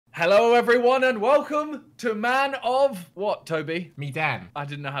Hello everyone and welcome to Man of what, Toby? Medan. I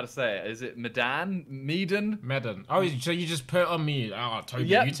didn't know how to say it. Is it Medan? Medan? Medan. Oh, so you just put it on me. Oh, Toby,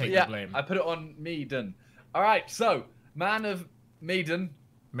 Yep, you take the blame. I put it on Medan. Alright, so, Man of Medan.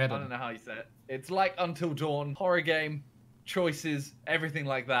 Medan. I don't know how you say it. It's like Until Dawn, horror game, choices, everything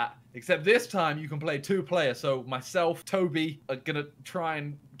like that. Except this time you can play 2 players. So myself, Toby are gonna try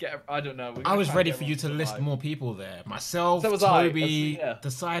and get, I don't know. I was ready for you to list more people there. Myself, Toby, the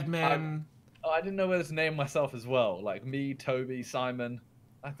Sidemen. I didn't know whether to name myself as well. Like me, Toby, Simon.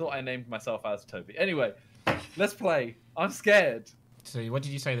 I thought I named myself as Toby. Anyway, let's play. I'm scared. So what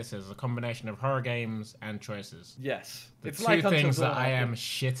did you say this is? A combination of horror games and choices? Yes. It's two things that I am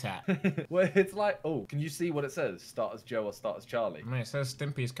shit at. Well, it's like, oh, can you see what it says? Start as Joe or start as Charlie? Mate, it says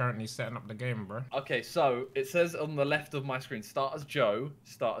Stimpy is currently setting up the game, bro. Okay, so it says on the left of my screen, start as Joe,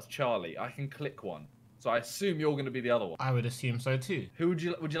 start as Charlie. I can click one. So I assume you're going to be the other one. I would assume so too. Who would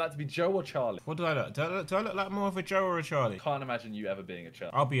you like to be, Joe or Charlie? What do I look? Do I look like more of a Joe or a Charlie? Can't imagine you ever being a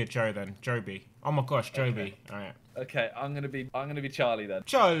Charlie. I'll be a Joe then. Joby. Oh my gosh, Joby. Okay. Alright. Okay, I'm gonna be Charlie then.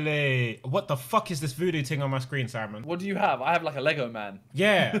 Charlie! What the fuck is this voodoo thing on my screen, Simon? What do you have? I have like a Lego man.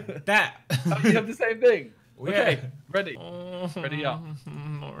 Yeah, that. Oh, you have the same thing. Okay, Yeah. ready. Ready up.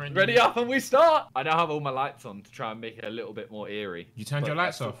 Not ready. Ready up and we start! I now have all my lights on to try and make it a little bit more eerie. You turned your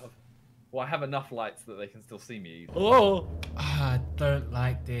lights off? Well, I have enough lights that they can still see me. Oh! I don't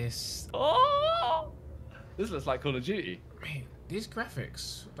like this. Oh! This looks like Call of Duty. Mate, these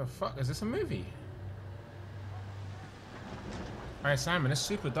graphics. What the fuck? Is this a movie? Alright, Simon, it's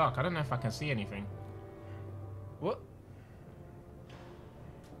super dark. I don't know if I can see anything. What?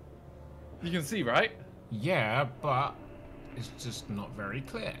 You can see, right? Yeah, but it's just not very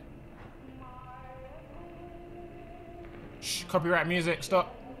clear. Shh, copyright music,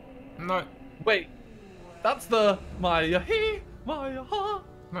 stop. No. Wait, that's the Maya he, Maya ha.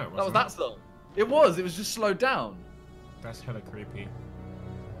 No, it wasn't. That was that song. It was just slowed down. That's hella creepy.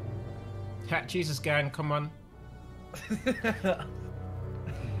 Cat Jesus gang, come on. Is that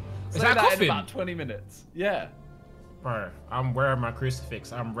a that coffin? in about 20 minutes. Yeah. Bro, I'm wearing my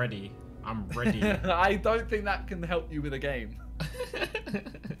crucifix. I'm ready. I'm ready. I don't think that can help you with a game.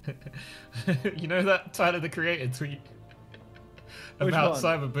 You know that Tyler the Creator tweet about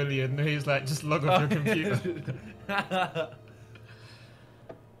cyberbullying? He's like, just log off your computer.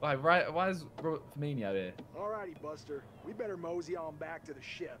 Why is Robert Firmino here? Alrighty, Buster. We better mosey on back to the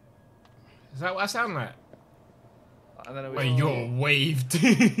ship. Is that what I sound like? I don't know. Wait, you're waved.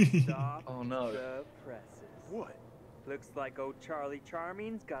 Stop Oh no. the presses. What? Looks like old Charlie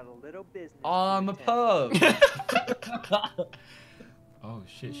Charming's got a little business. I'm a perv. Oh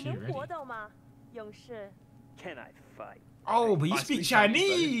shit, she ready. Can I fight? Oh, but you speak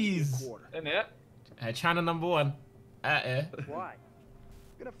Chinese. In it. China number 1. Why?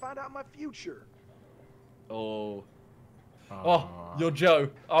 Gonna find out my future. Oh. Oh, you're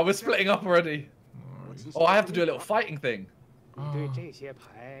Joe. Oh, we're splitting up already. Oh, I have to do a little fighting thing.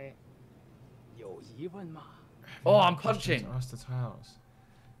 Oh, I'm punching. Ask the tiles.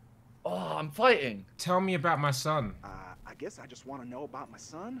 Oh, I'm fighting. Tell me about my son. I guess I just want to know about my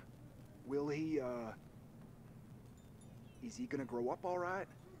son. Will he, is he gonna grow up all right?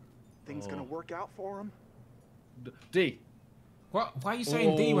 Things gonna work out for him? D. What? Why are you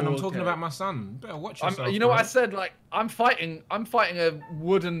saying D when I'm talking okay. about my son? You better watch yourself. You know bro. what I said? Like, I'm fighting a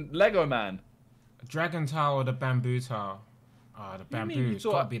wooden Lego man. Dragon tile or the bamboo tile? Ah, the bamboo. It's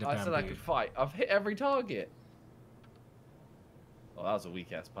gotta be the bamboo. I said I could fight. I've hit every target. Oh, that was a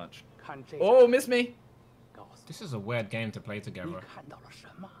weak ass punch. Oh, miss me. This is a weird game to play together.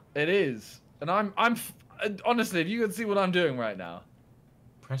 It is, and I'm honestly, if you could see what I'm doing right now.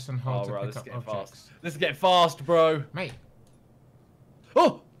 Press and hold to bro, pick up objects. Fast. This is getting fast, bro. Mate.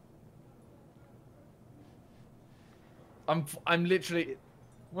 Oh. I'm literally.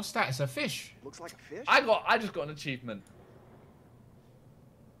 What's that? It's a fish. Looks like a fish. I just got an achievement.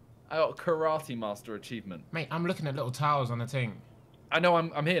 I got a Karate Master achievement. Mate, I'm looking at little tiles on the thing. I know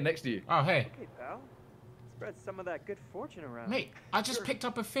I'm here next to you. Oh, hey. Okay, pal. Spread some of that good fortune around. Mate, I just picked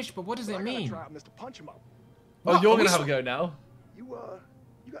up a fish, but what does it I mean? gotta try out Mr. Punch him up. Oh, What? you're Are we gonna have a go now. You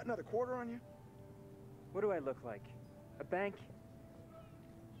got another quarter on you? What do I look like? A bank?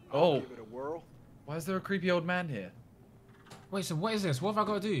 Oh. Give it a whirl. Why is there a creepy old man here? Wait, so what is this? What have I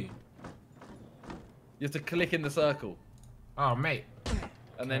got to do? You have to click in the circle. Oh, mate.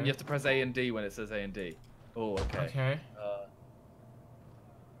 And then you have to press A and D when it says A and D. Oh, okay. Okay.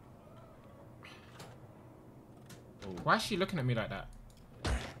 Why is she looking at me like that?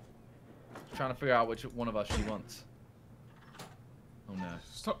 Trying to figure out which one of us she wants. Oh no.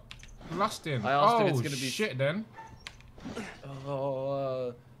 Stop lusting. I asked oh, if it's gonna be shit then.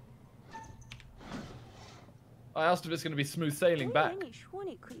 Oh, I asked if it's going to be smooth sailing back.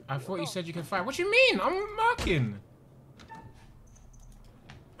 I thought you said you can fly. What do you mean? I'm marking.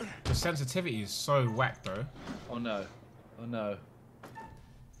 The sensitivity is so whack, though. Oh no. Oh no.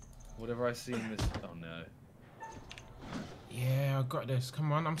 Whatever I see in this. Oh no. Yeah, I got this.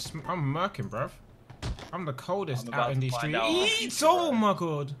 Come on, I'm murking, bruv. I'm the coldest I'm out about in to these find streets. out. Oh my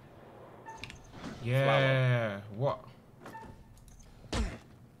god. Yeah. What?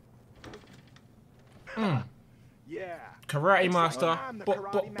 Yeah. Karate master. I'm the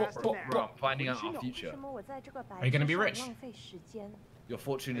karate master now. Bro, I'm finding out our future. Are you gonna be rich? Your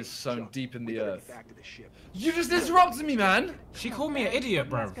fortune is sown deep in We the gotta earth. get back to the ship. You just interrupted me, man! She called me an idiot,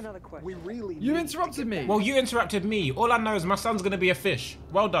 bruv. Ask another question. We really You need interrupted me! Well, you interrupted me. All I know is my son's gonna be a fish.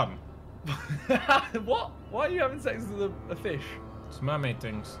 Well done. What? Why are you having sex with a fish? It's mermaid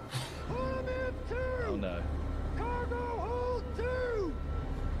things. Oh no. Cargo hold 2!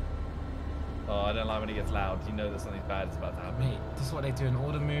 Oh, I don't like when it gets loud. You know that something bad is about to happen. Mate, this is what they do in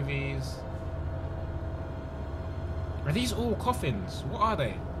all the movies. Are these all coffins? What are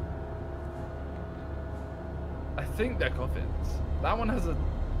they? I think they're coffins. That one has a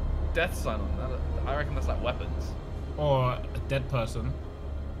death sign on that. I reckon that's like weapons. Or a dead person.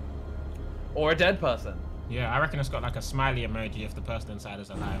 Or a dead person. Yeah, I reckon it's got like a smiley emoji if the person inside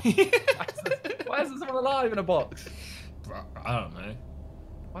is alive. Why is there someone alive in a box? I don't know.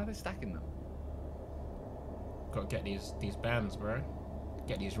 Why are they stacking them? Gotta get these bands, bro.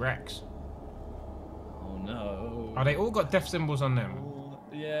 Get these racks. Oh no. Oh, they all got death symbols on them.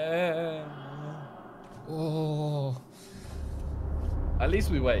 Yeah. Oh. At least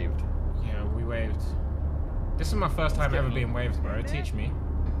we waved. Yeah, we waved. This is my first time ever being waved, bro. Teach me.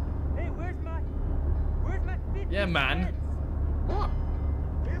 Hey, where's my 50 Yeah, man. cents? What?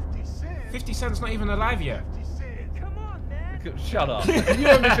 50 cents? 50 Cent's not even alive yet. 50 cents. Come on, man. Shut up. You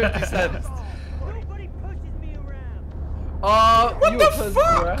owe me 50 cents. Nobody pushes me around. What You the were supposed to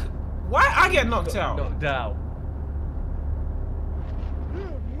fuck? wear- Why I get knocked out? Knocked out.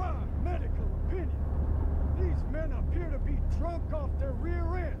 In my medical opinion, these men appear to be drunk off their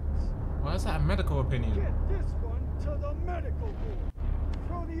rear ends. Why is that a medical opinion? Get this one to the medical ward.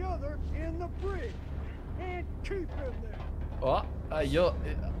 Throw the other in the brig. And keep him there. What?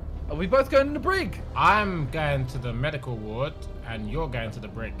 Are we both going in the brig? I'm going to the medical ward, and you're going to the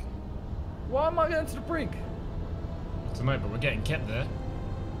brig. Why am I going to the brig? I don't know, but we're getting kept there.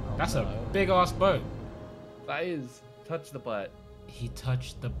 That's no. a big ass boat. That is. Touch the butt. He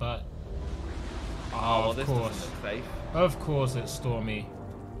touched the butt. Oh, of this course. doesn't look safe. Of course it's stormy.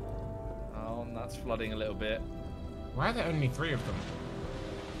 Oh, and that's flooding a little bit. Why are there only 3 of them?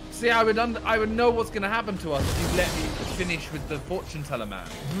 See, I would know what's going to happen to us if you let me finish with the fortune teller man.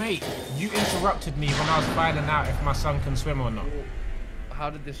 Mate, you interrupted me when I was finding out if my son can swim or not. How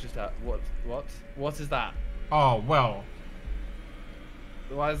did this just happen? What is that? Oh, well.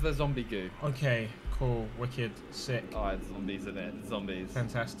 Why is there zombie goo? Okay, cool, wicked, sick, Oh, it's zombies in it. It's zombies.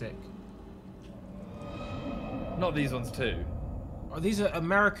 fantastic. Not these ones too. Oh, these are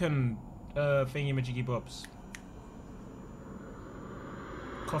American thingy-majiggy bobs.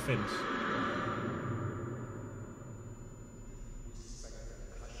 Coffins.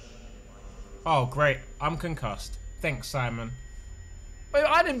 Oh, great. I'm concussed. Thanks, Simon. Wait,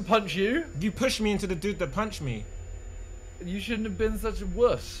 I didn't punch you. You pushed me into the dude that punched me. You shouldn't have been such a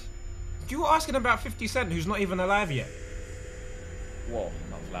wuss. You were asking about 50 Cent, who's not even alive yet. Whoa,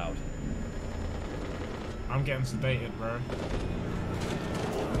 that was loud. I'm getting sedated, bro.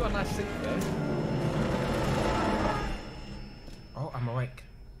 You got a nice sink there. Oh, I'm awake.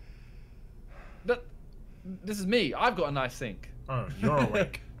 This is me. I've got a nice sink. Oh, you're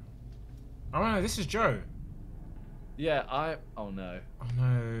awake. Oh no, this is Joe. Yeah, oh no. Oh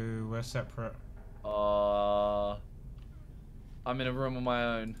no, we're separate. I'm in a room on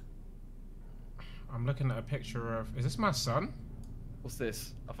my own. I'm looking at a picture of... Is this my son? What's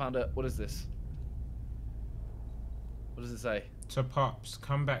this? I found it. What is this? What does it say? To Pops,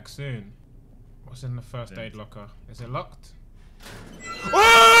 come back soon. What's in the first aid locker? Is it locked?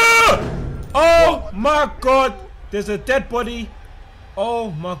 Oh! Oh my god! There's a dead body.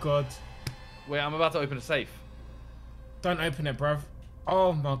 Oh my god. Wait, I'm about to open a safe. Don't open it, bruv.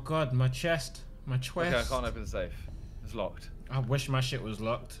 Oh my god, my chest. My chest. Okay, I can't open the safe. It's locked. I wish my shit was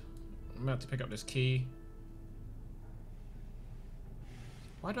locked. I'm about to pick up this key.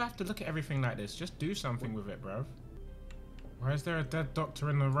 Why do I have to look at everything like this? Just do something with it, bruv. Why is there a dead doctor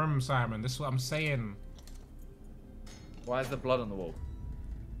in the room, Simon? This is what I'm saying. Why is there blood on the wall?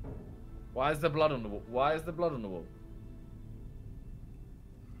 Why is there blood on the wall? Why is there blood on the wall?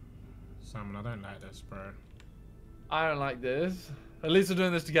 Simon, I don't like this, bro. I don't like this. At least we're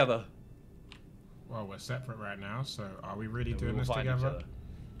doing this together. Well, we're separate right now, so are we really Yeah, doing we will this find each together? other.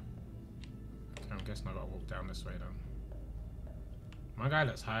 Okay, I'm guessing I gotta walk down this way then. My guy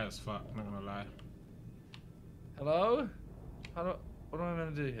looks high as fuck, not gonna lie. Hello? What am I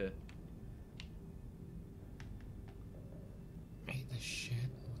gonna do here? Mate, this shit.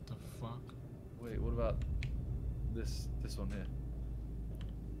 What the fuck? Wait, what about this one here?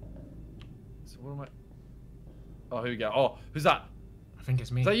 So what am I? Oh, here we go. Oh, who's that? I think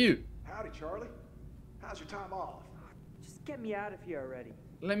it's me. Is that you? Howdy, Charlie. How's your time off? Just get me out of here already.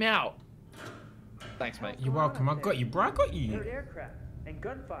 Let me out. Thanks, mate. You're welcome. I got you, bro. I got Heard you. aircraft and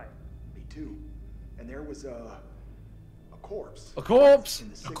gunfire. Me too. And there was a corpse. A corpse? in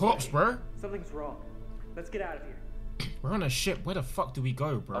the A sick corpse, bay. bro. Something's wrong. Let's get out of here. We're on a ship. Where the fuck do we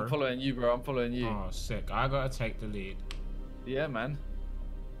go, bro? I'm following you, bro. I'm following you. Oh, sick. I gotta take the lead. Yeah, man.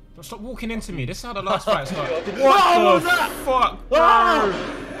 Don't stop walking into me. This is how the last fight started. What What was the that? fuck, bro?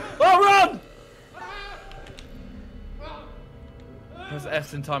 Ah! Oh, run! Press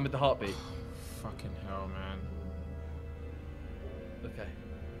S in time with the heartbeat. Fucking hell, man. Okay.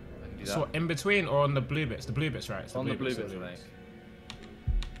 I can do So that. in between or on the blue bits? The blue bits, right? It's On the blue bits, I think.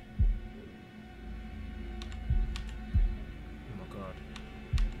 Oh my god.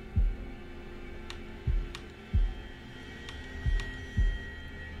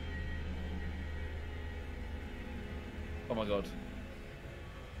 Oh my god.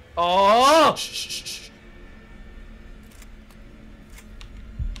 Oh! Shh, shh, shh, shh.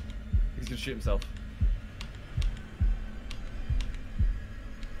 He's gonna shoot himself.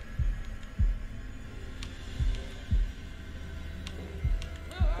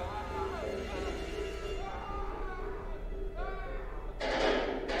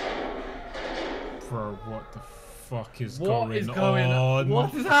 Bro, what the fuck is What going is going on?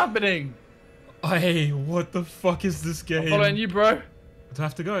 What is happening? Hey, what the fuck is this game? I'm following you, bro. Do I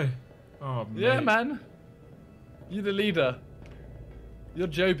have to go? Oh, Yeah, mate. man. You're the leader. You're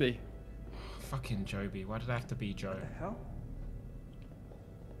Joby. Fucking Joby. Why did I have to be Joe? What the hell?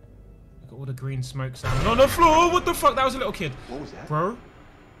 Look at all the green smoke sound on the floor. What the fuck? That was a little kid. What was that? Bro,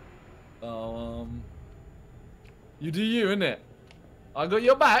 You do you, innit? I got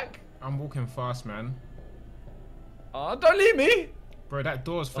your back. I'm walking fast, man. Don't leave me. Bro, that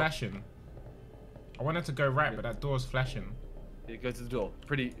door's flashing. I wanted to go right, but that door's flashing. Yeah, go to the door.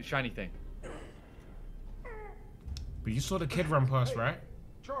 Pretty shiny thing. But you saw the kid run past, right?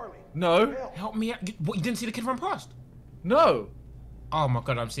 Charlie. No. Help. Help me out. What, you didn't see the kid run past? No. Oh my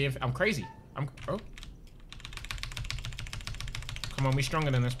god, I'm crazy. Oh. Come on, we stronger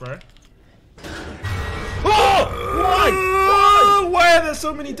than this, bro. Oh! Why are there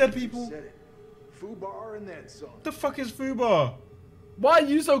so many dead people? Said it. Fubar and then some. The fuck is Fubar? Why are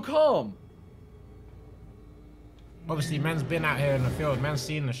you so calm? Obviously, man's been out here in the field. Man's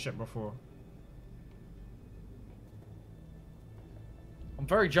seen this shit before. I'm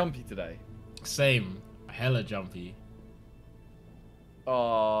very jumpy today. Same. Hella jumpy.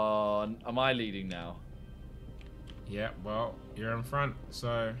 Oh, am I leading now? Yeah, well, you're in front,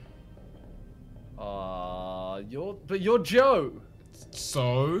 so... You're Joe.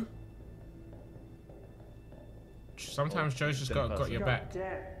 So? Sometimes Joe's just Dead got your person. back.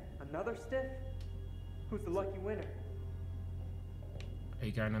 Damn. Another stiff? Who's the lucky winner? Are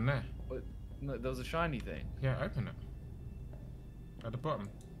you going in there? What? No, there was a shiny thing. Yeah, open it. At the bottom.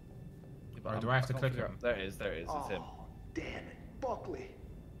 Yeah, but Or I'm- do I have to can't click figure it? out- There it is. There it is. It's him. Oh, damn it. Buckley.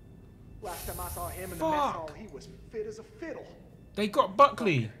 Last time I saw him in the Fuck. mess hall, he was fit as a fiddle. They got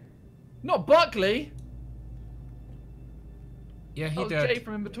Buckley! Not Buckley. Yeah, That he was did. Jay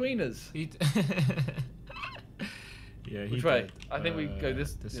from In Betweeners. He yeah, he Which way? did. I think we go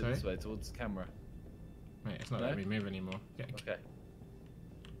this way? this way towards the camera. Mate, it's not No? letting me move anymore. Yeah. Okay.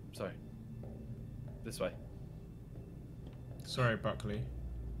 Sorry. This way. Sorry, Buckley.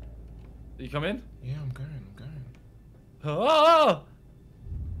 You come in? Yeah, I'm going. Ah!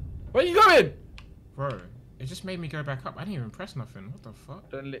 Where are you going? Bro, it just made me go back up. I didn't even press nothing. What the fuck?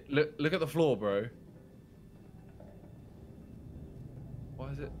 Don't look at the floor, bro.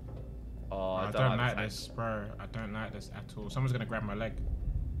 Why is it? Oh, I don't like this. this, bro. I don't like this at all. Someone's gonna grab my leg.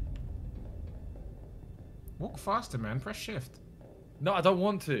 Walk faster, man. Press shift. No, I don't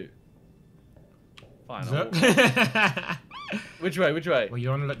want to. Fine. I'll walk. well, Which way? Which way? you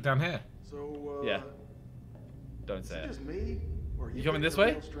wanna look down here? So, Yeah. Don't is say it it. just me? Or are You coming getting this a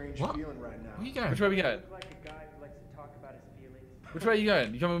way? real strange What? feeling right now? Where you going? Which way are we going? Look like a guy who likes to talk about his feelings. Which way are you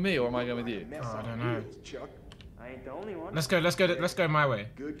going? You coming with me or am I going with you? Mess Oh, I on don't know. wheels, Chuck. I ain't the only one. Let's go my way.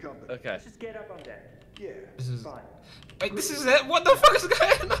 Good company. Okay. Let's just get up on deck. Yeah. This is Fine. Wait, this is it? What the fuck is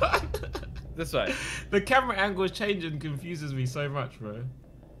going on? This way. The camera angle is changing confuses me so much, bro.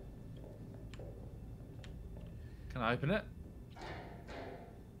 Can I open it?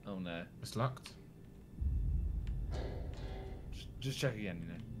 Oh no. It's locked. Just check again, you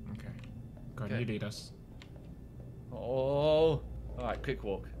know. Okay. Go on, Okay. you lead us. Oh. Alright, quick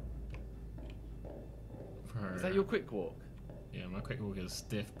walk. Bro. Is that your quick walk? Yeah, my quick walk is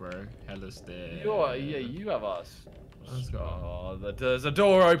stiff, bro. Hella stiff. Yeah, you have us. Let's go. Oh, there's a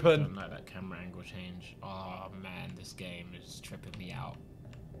door I open. don't like that camera angle change. Oh man, this game is tripping me out.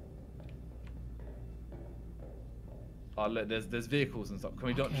 Oh look, there's vehicles and stuff. Can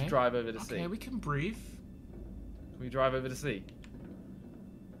we not Okay. just drive over the sea? Okay, we can breathe. Can we drive over the sea?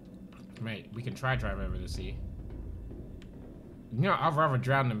 Mate, we can try drive over the sea. You know, I'd rather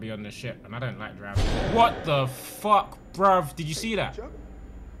drown than be on the ship, and I don't like drowning. What the fuck, bruv? Did you see that? Chuck,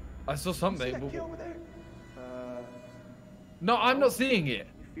 I saw you see something. that kid over there? No, I'm not seeing it.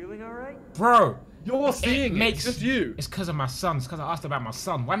 You feeling alright? Bro, You're seeing it. makes It's just you. It's because of my son. It's because I asked about my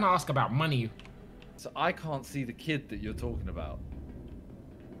son. Why not ask about money? So I can't see the kid that you're talking about.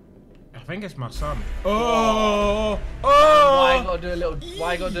 I think it's my son. Oh! Why you Oh! gotta do a little?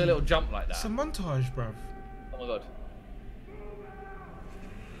 Why you gotta do a little jump like It's a that? montage, bruv. Oh my god.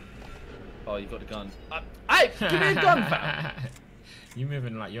 Oh, you got the gun. Hey, give me a gun, fam. You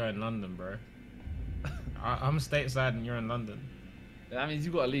moving like you're in London, bro. I'm stateside and you're in London. That means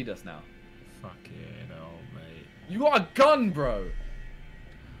you gotta lead us now. Fuck it, oh mate. You got a gun, bro.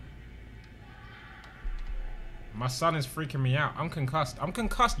 My son is freaking me out. I'm concussed. I'm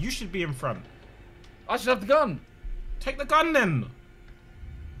concussed. You should be in front. I should have the gun. Take the gun then.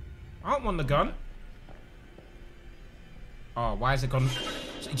 I don't want the gun. Oh, why is it gone?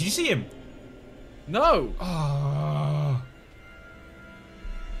 Did you see him? No. Oh.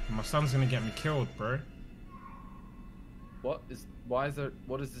 My son's gonna get me killed, bro. What is? Why is there?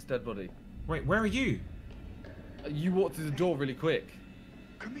 What is this dead body? Wait, where are you? You walked through the door really quick.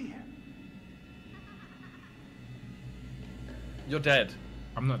 Come here. You're dead.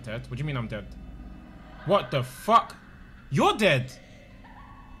 I'm not dead. What do you mean I'm dead? What the fuck? You're dead.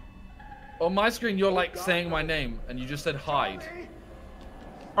 On my screen, you're like saying my name, and you just said hide.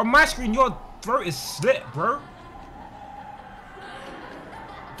 On my screen, your throat is slit, bro.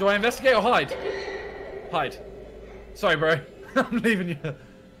 Do I investigate or hide? Hide. Sorry, bro. I'm leaving you.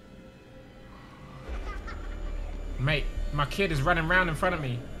 Mate, my kid is running around in front of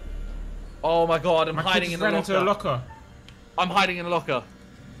me. Oh my god, I'm My hiding kid in just the ran locker. into a locker. I'm hiding in a locker.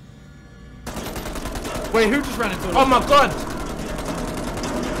 Wait, who just ran into a Oh locker? my god!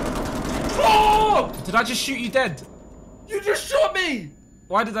 Oh! Did I just shoot you dead? You just shot me!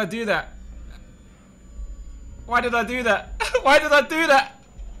 Why did I do that? Why did I do that? Why did I do that?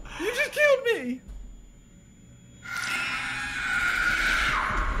 You just killed me!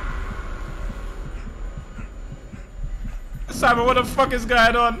 Simon, what the fuck is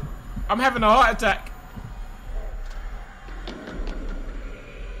going on? I'm having a heart attack.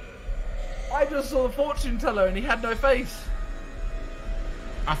 I just saw the fortune teller and he had no face.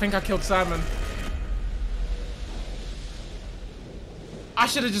 I think I killed Simon. I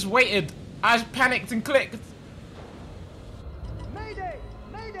should have just waited. I panicked and clicked. Mayday!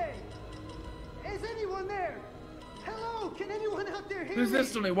 Mayday! Is anyone there? Hello? Can anyone out there hear Who's me?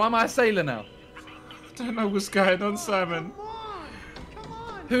 this to me? Why am I a sailor now? I don't know what's going on, Simon. Come on! Come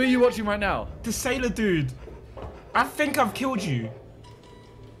on! Who are you watching right now? The sailor dude. I think I've killed you.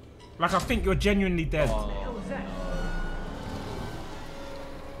 Like, I think you're genuinely dead. What was that?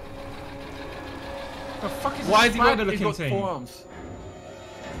 The fuck is Why this has he got, spider he's looking got thing? 4 arms?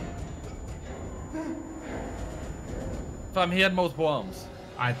 Fam, he had multiple arms.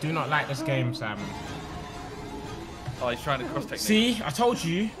 I do not like this game, Simon. Oh, he's trying to cross technique. See, I told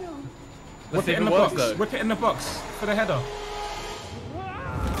you. Let's Whip see it if in it the works box. though. Whip it in the box for the header.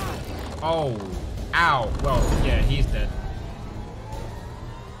 Oh, ow. Well, yeah, he's dead.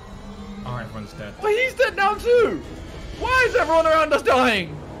 Oh, everyone's dead. But he's dead now too! Why is everyone around us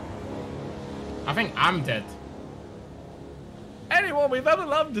dying? I think I'm dead. Anyone we've ever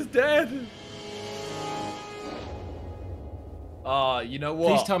loved is dead. You know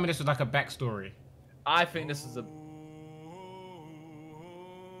what? Please tell me this was like a backstory. I think this is a...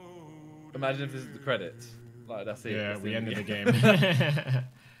 Imagine if this is the credits. Like, that's it. Yeah, That's we the ended the game. game.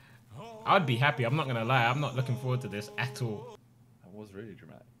 I'd be happy. I'm not gonna lie. I'm not looking forward to this at all. That was really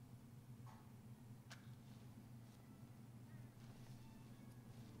dramatic.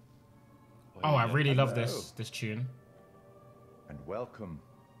 Oh, I really love Hello. this tune. And welcome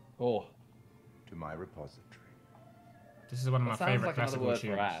Oh, to my repository. This is one of my that sounds favorite like another classical word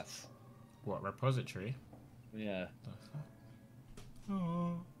tunes. for ass. What, repository? Yeah.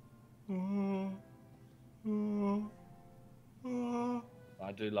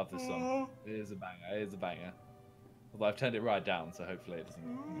 I do love this song. It is a banger. It is a banger. Although I've turned it right down, so hopefully it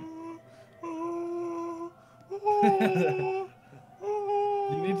doesn't.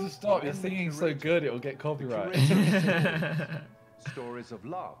 You need to stop. You're singing so good, it will get copyright. Stories of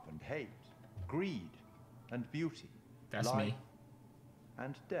love and hate, greed and beauty. That's life me.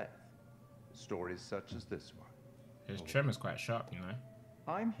 and death. Stories such as this one. His trim is quite sharp, you know.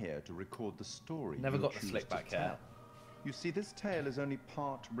 I'm here to record the story. Never you got the choose slick to back hair. tell. You see, this tale is only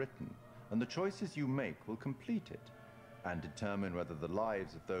part written, and the choices you make will complete it, and determine whether the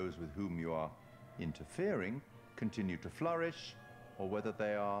lives of those with whom you are interfering continue to flourish, or whether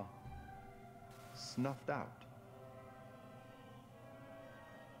they are snuffed out.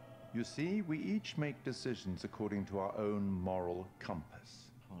 You see, we each make decisions according to our own moral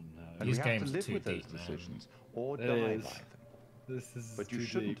compass. Oh no. And These we have to games live too with those deep, man. decisions, or It die is. by them. This is But you too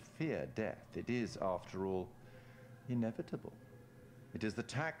shouldn't deep. fear death. It is, after all, inevitable. It is the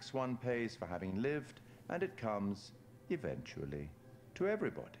tax one pays for having lived, and it comes, eventually, to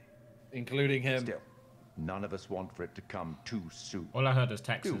everybody. Including him. Still, none of us want for it to come too soon. All I heard is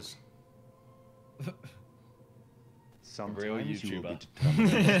taxes. Sometimes real you will be YouTuber. determined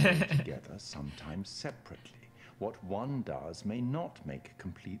to stay together, sometimes separately. What one does may not make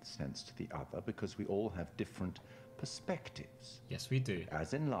complete sense to the other because we all have different perspectives. Yes, we do.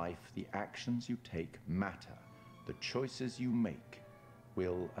 As in life, the actions you take matter. The choices you make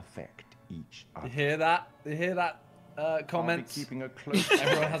will affect each other. You hear that? You hear that? Comments. I'll be keeping a close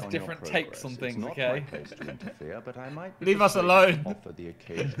Everyone eye has on your different takes on progress. things, It's okay? not my place to interfere, but I might be Leave us persuaded to alone. offer the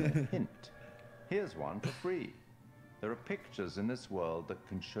occasional hint. Here's one for free. There are pictures in this world that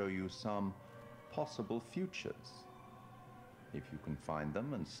can show you some possible futures. If you can find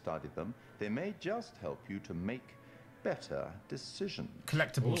them and study them, they may just help you to make better decisions.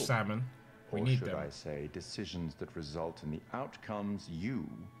 Collectible salmon. We Or need should them. I say, decisions that result in the outcomes you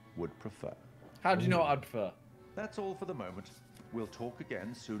would prefer. How do you know what I'd prefer? That's all for the moment. We'll talk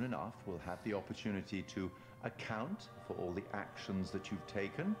again soon enough. We'll have the opportunity to account for all the actions that you've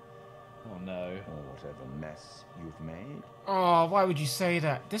taken, Oh no. or whatever mess you've made. Oh, why would you say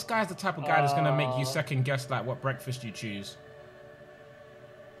that? This guy's the type of guy that's gonna make you second guess like what breakfast you choose.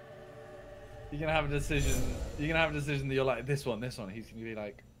 You're gonna have a decision. You're gonna have a decision that you're like, this one. He's gonna be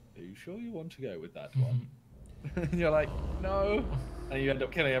like, are you sure you want to go with that one? And you're like, no. And you end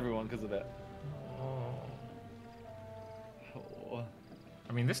up killing everyone because of it. Oh.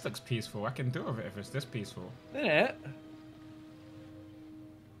 I mean, this looks peaceful. I can deal with it if it's this peaceful. Isn't it?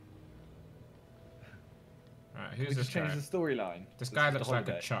 Alright, We who's this just guy? changed the storyline. This guy is looks the like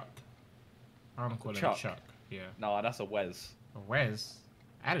a holiday. Chuck. I'm calling him Chuck? Chuck. Yeah. No, that's a Wes. Where's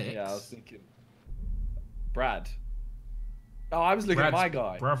Alex? Yeah, I was thinking. Brad. Oh, I was looking at my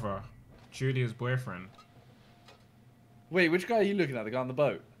guy. brother, Julia's boyfriend. Wait, which guy are you looking at? The guy on the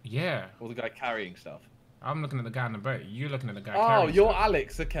boat? Yeah, Or the guy carrying stuff? I'm looking at the guy on the boat. You're looking at the guy. Oh, carrying you're stuff.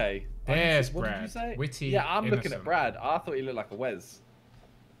 Alex, okay. There's What did Brad. you say? Witty, Yeah, I'm looking at innocent. Brad. I thought he looked like a Wes.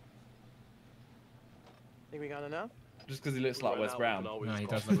 Think we got enough? Just because he looks like Wes Brown. No, he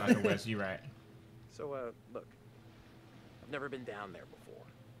does look like a Wes. You right? So, look. I've never been down there before.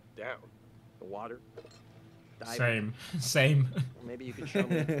 Down. The water. Diving. Same. Well, maybe you can show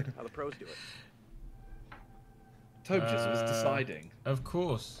me how the pros do it. Tobe just was deciding. Of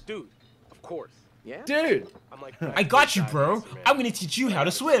course. Dude, of course. Yeah? Dude! I'm like, I got you, bro. I'm gonna teach you how to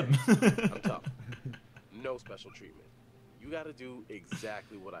swim. I'm tough. No special treatment. You gotta do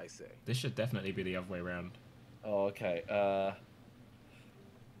exactly what I say. This should definitely be the other way around. Oh, okay.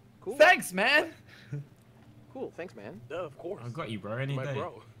 Cool. Thanks, man! Cool. Thanks, man. Duh, of course. I got you, bro. Any My day.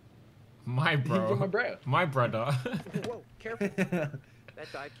 bro. My bro. You're my bro. My brother. Whoa, careful.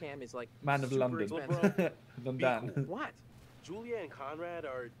 That dive cam is like Man of super London. expensive. Be London. cool. What? Julia and Conrad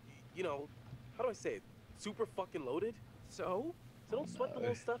are, you know, how do I say it? Super fucking loaded. So? So don't sweat the no.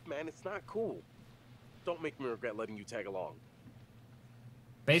 little stuff, man. It's not cool. Don't make me regret letting you tag along.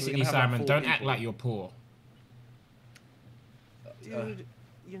 Basically, have, like, Simon, 4 don't act people. like you're poor. Dude,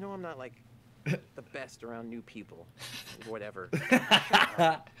 you know I'm not like the best around new people. Whatever.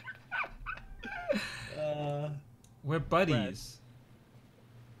 We're buddies.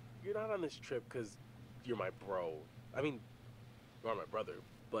 You're not on this trip because you're my bro. I mean, you are my brother,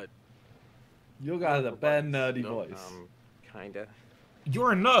 but You guys have a bad nerdy No, voice. Kinda.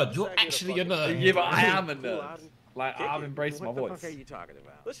 You're a nerd. You're Exactly actually a the fucking- nerd. Yeah, but I am a Cool, nerd. Adam. Like, Kick I've it. embraced my What the voice. fuck are you talking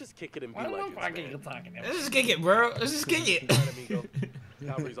about? let's just kick it and be I don't know legends, if I man. can talking Let's just kick it, bro. Let's just kick it. Alright, amigo.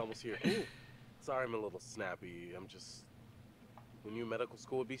 Calvary's almost here. Ooh, sorry I'm a little snappy. I'm just... When you in medical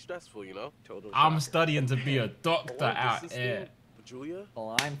school would be stressful, you know? Total I'm shocker. studying to be a doctor Long out distance here. thing with Julia?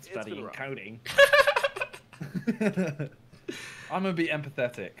 Well, I'm been studying rough. coding. I'm gonna be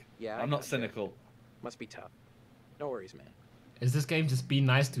empathetic. Yeah, I I'm not gotcha. cynical. Must be tough. No worries, man. Is this game just be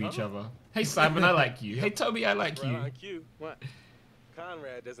nice to each other? Hey Simon, I like you. Hey Toby, I like Right you. on cue. What?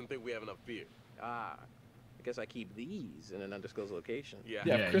 Conrad doesn't think we have enough beer. Ah, I guess I keep these in an undisclosed location. Yeah.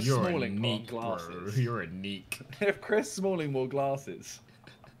 Yeah, if Chris you're Smalling a put on neek, bro. glasses. You're a neek. If Chris Smalling wore glasses.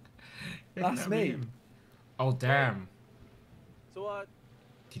 That's me. Oh damn! So,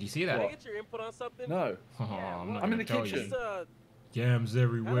 Did you see can that? I get your input on something? No. Oh, I'm not I'm gonna in the tell kitchen. you. It's Yams kind of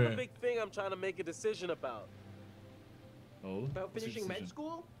everywhere. a big thing I'm trying to make a decision about. Oh, About what's your finishing med decision?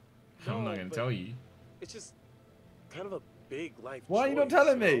 school? I'm not No, gonna but tell you. It's just kind of a big life Why are you not choice,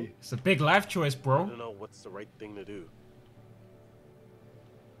 telling know? me? It's a big life choice, I bro. don't know what's the right thing to do.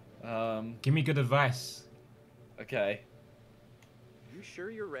 Give me good advice. Okay. You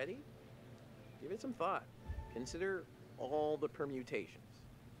sure you're ready? Give it some thought. Consider all the permutations.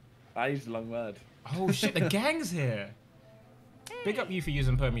 I used a long word. Oh shit, the gang's here. Big up you for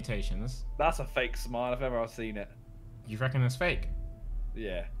using permutations. That's a fake smile if ever I've seen it. You reckon it's fake?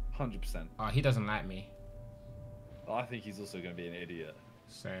 Yeah, 100%. Oh, he doesn't like me. I think he's also going to be an idiot.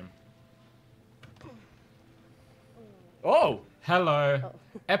 Same. Oh! Hello.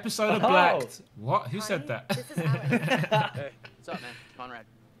 Episode of Oh. Blacked. What? Who said that? This is Alex. Hey, what's up, man?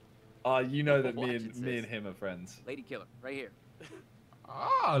 Conrad. You know that Watch me it, and sis. him are friends. Lady killer, right here.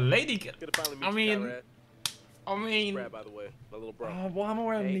 Oh, lady. Good to finally meet I you, mean- Conrad. I mean, Brad, by the way, my little bro. Oh, why am I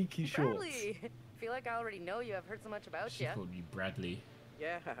wearing Hey. Nikki shorts? Bradley. Feel like I already know you. I've heard so much about she you. called you Bradley.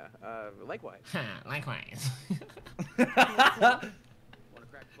 Yeah, likewise. Likewise. Want to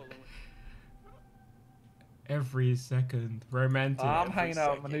crack a full one? Every second, romantic. I'm every hanging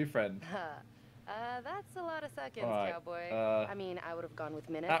out with my second. new friend. That's a lot of seconds, Alright, cowboy. I mean, I would have gone with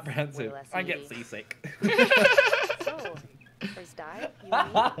minutes. Apprehensive. Way less I get needy. seasick. So, first dive, you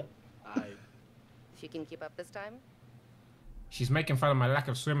and me? She can keep up this time? She's making fun of my lack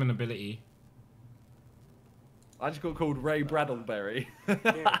of swimming ability. I just got called Ray Braddleberry.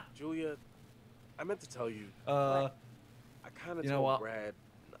 Yeah, Julia, I meant to tell you. uh, I kind of You know told what? Brad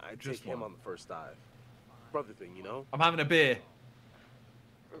I'd Just take him one. on the first dive. Brother thing, you know? I'm having a beer.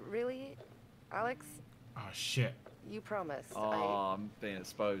 Really? Alex, Oh shit. you promised. Oh, I'm being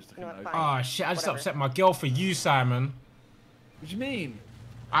exposed. You know what, Okay. fine. Oh shit, I just Whatever. upset my girl for you, Simon. What do you mean?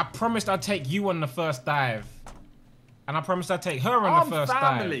 I promised I'd take you on the first dive. And I promised I'd take her on I'm the first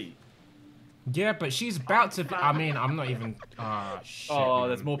family. dive. Yeah, but she's about to be. I mean, I'm not even. Oh shit. Oh, man.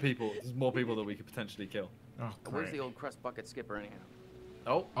 there's more people. There's more people that we could potentially kill. Oh, Where's great. the old crust bucket skipper anyhow?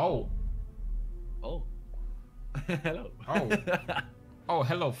 Oh. Oh. Oh. Hello. Oh. Oh,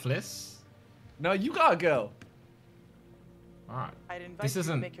 hello, Fliss. No, you got a girl. Alright. I'd invite This you to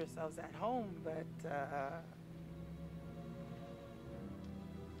isn't- make yourselves at home, but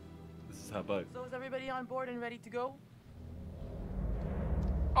This is her boat. so is everybody on board and ready to go?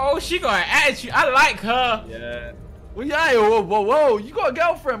 Oh, she got an attitude. I like her. Yeah. Well, yeah. Whoa, whoa, whoa. You got a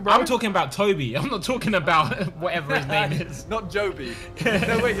girlfriend, bro. I'm talking about Toby. I'm not talking about whatever his name is. Not Joby.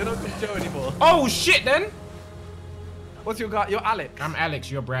 No, wait. You're not called Joe anymore. Oh shit, then. What's your guy? You're Alex. I'm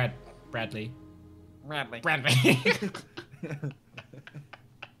Alex. You're Bradley. Bradley. Bradley.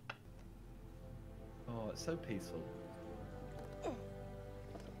 Oh, it's so peaceful.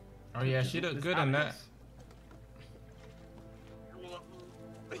 Oh yeah, she looked This good in that. Alex.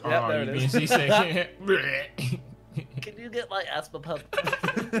 Oh, Yeah, there you it being is. seasick. Can you get my asthma pump?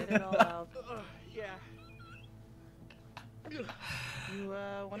 Get it all out. Yeah. You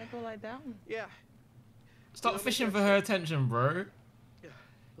want to go lie down? Yeah. Stop fishing for her attention, bro.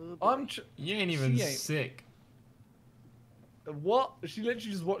 I'm. You ain't even She ain't. sick. What? She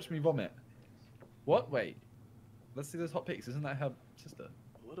literally just watched me vomit. What? Wait. Let's see those hot pics. Isn't that her sister?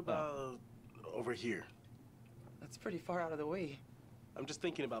 What about over here? That's pretty far out of the way. I'm just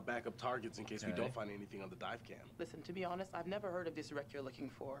thinking about backup targets in case we Okay. don't find anything on the dive cam. Listen, to be honest, I've never heard of this wreck you're looking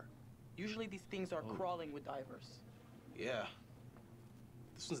for. Usually these things are Oh. crawling with divers. Yeah.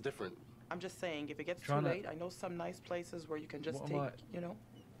 This one's different. I'm just saying, if it gets too Tryna- late, I know some nice places where you can just What take, am I- you know,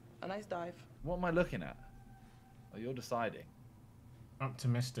 a nice dive. What am I looking at? Oh, you're deciding.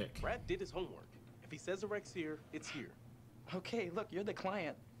 Optimistic. Brad did his homework. If he says the wreck's here, it's here. Okay, look, you're the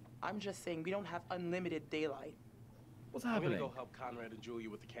client. I'm just saying we don't have unlimited daylight. What's I'm happening? gonna go help Conrad and Julia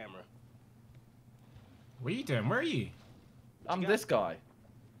with the camera. What are you doing? Where are you? I'm got? this guy.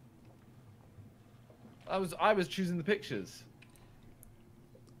 I was choosing the pictures.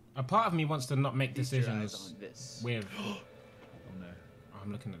 A part of me wants to not make Feast your eyes decisions on this. with. Oh no. Oh,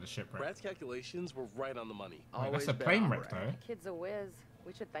 I'm looking at the shipwreck. Brad's calculations were right on the money. Wait, that's Always a bet plane on wreck, Brad. though. Kid's a whiz.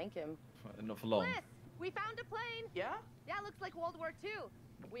 We should thank him. Not for long. Cliff, we found a plane. Yeah? Yeah, looks like World War II.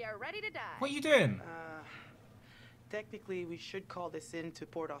 We are ready to dive. What are you doing? Technically, we should call this in to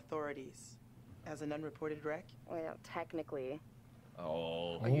port authorities. as an unreported wreck? Well, technically.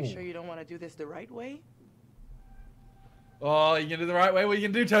 Oh. Are you sure you don't want to do this the right way? Oh, you gonna do the right way? What are you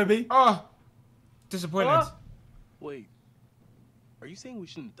gonna do, Toby? Oh, disappointed. Oh. Wait, are you saying we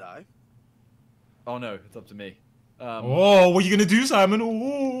shouldn't dive? Oh no, it's up to me. Oh, what are you gonna do, Simon?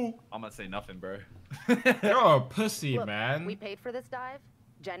 Oh, I'm gonna say nothing, bro. you're a pussy, Look, man. we paid for this dive.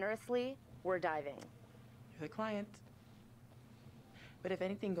 Generously, we're diving. You're the client. But if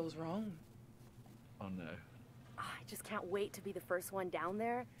anything goes wrong, Oh no. I just can't wait to be the first one down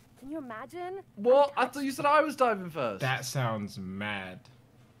there. Can you imagine? What? I thought you said I was diving first. That sounds mad.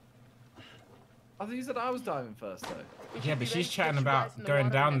 I thought you said I was diving first, though. Yeah, but she's chatting about going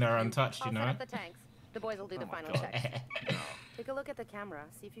down there untouched, you I'll know? set up the tanks. The boys will do the final checks. Take a look at the camera.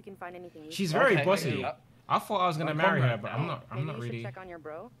 See if you can find anything useful. She's very Okay, bossy. yeah. I thought I was gonna I'm marry her, Conrad but now. I'm not. I'm Maybe not you really. should check on your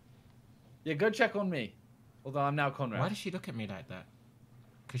bro. Yeah, go check on me. Although I'm now Conrad. Why does she look at me like that?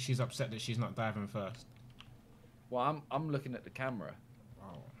 Because she's upset that she's not diving first. Well, I'm looking at the camera.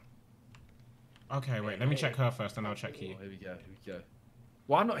 Oh. Okay, wait. Let me check her first, and I'll check you. Oh, here we go. Here we go.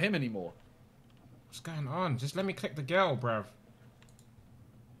 Well, I'm not him anymore. What's going on? Just let me click the girl, bruv.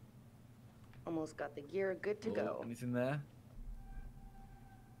 Almost got the gear good to go. Anything there?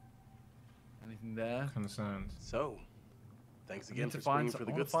 Anything there? Concerned. So, thanks I again need for to find screening for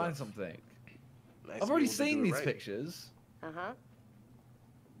the I good wanna find stuff. something. Nice I've to already be able to seen do it these right. pictures. Uh-huh.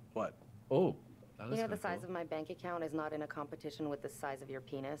 What? Oh. That You looks know the kinda size cool. of my bank account is not in a competition with the size of your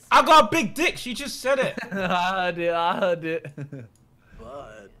penis. I got a big dick. She just said it. I heard it. I heard it.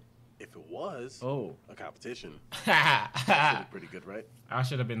 But if it was Oh. a competition, that should I look pretty good, right?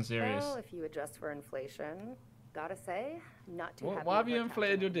 should have been serious. Well, if you adjust for inflation, gotta say, not too happy Why have with you what's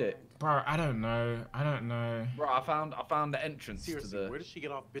inflated your happening dick? at the Bro, I don't know. I don't know. Bro, I found the entrance Seriously, to the. where does she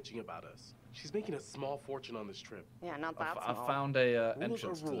get off bitching about us? She's making a small fortune on this trip. moment. Yeah, not that I small. found a Rules entrance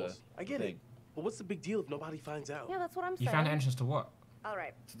are to the rules. I get thing. it. But what's the big deal if nobody finds out? Yeah, that's what I'm You saying. found an entrance to what? All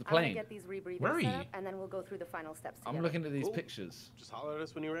right. To the I'm gonna plane. get these rebreathers Where are set you? up, and then we'll go through the final steps together. I'm looking at these Cool. pictures. Just holler at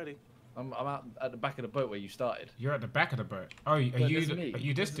us when you're ready. I'm out at the back of the boat where you started. You're at the back of the boat. Oh, are Look, you? this is me. Are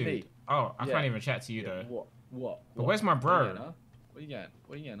you this This is me. dude? Oh, I Yeah. can't even chat to you though. What? But where's my bro? What are you getting, huh? What are you getting?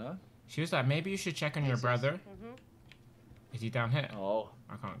 What are you getting, huh? She was like, maybe you should check on your brother. Mm-hmm. Is he down here? Oh.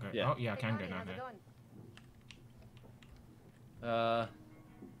 I can't go. Yeah. Oh, yeah, I can go Connie, down how's it here. going?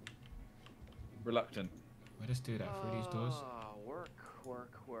 Reluctant. Where this dude at? Through these doors? Work.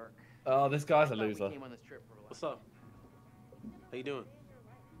 Oh, this guy's a I thought we loser. came on this trip for What's up? How you doing?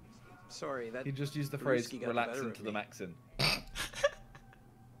 Sorry, that. He just used the phrase Brewski got the better relaxing of to the me.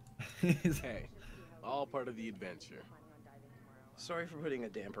 maxin. Hey, all part of the adventure. Sorry for putting a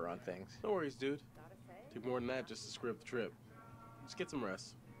damper on things. No worries, dude. Took more than that just to screw up the trip. Just get some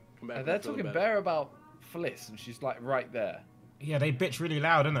rest. Come back. when They're you're feeling talking better. bare about Fliss, and she's like right there. Yeah, they bitch really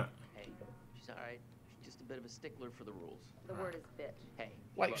loud, innit? Hey, she's alright. She's just a bit of a stickler for the rules. The word is bitch. Hey.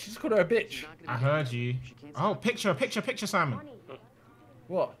 Like look, she's called her a bitch. she's not gonna I be heard perfect. you. She can't Oh, stop. picture, Simon. Connie.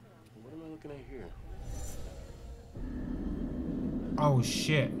 What? What am I looking at here? Oh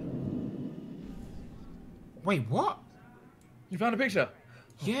shit. Wait, what? You found a picture?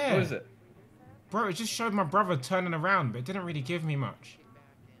 Yeah. What is it? Bro, it just showed my brother turning around, but it didn't really give me much.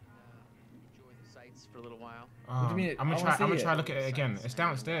 Enjoy the sights for a little while. do you mean? I'm I gonna wanna try. I'm see gonna try it. look at it again. It's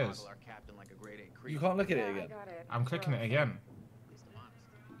downstairs. Model our captain like a grade A creep. You can't look at Yeah, it I again. got it. I'm clicking it again. At least I'm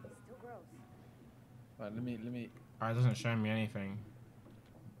honest. Still gross. Right, let me. Oh, it doesn't show me anything.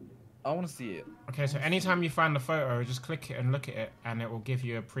 I want to see it. Okay, so anytime you find the photo, just click it and look at it, and it will give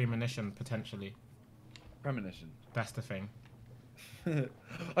you a premonition potentially. Premonition. That's the thing.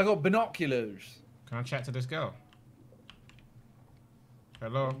 I got binoculars. Can I chat to this girl?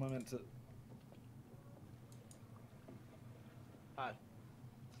 Hello. What am I meant to? Hi.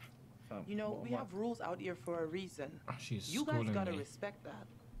 you know, What we am I- have rules out here for a reason. Oh, she's You guys schooling gotta me. respect that.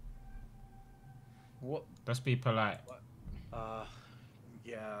 What? Let's be polite.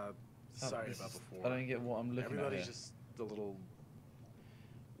 Yeah. Sorry This about is- before. I don't get what I'm looking Everybody's at. Here. just a little.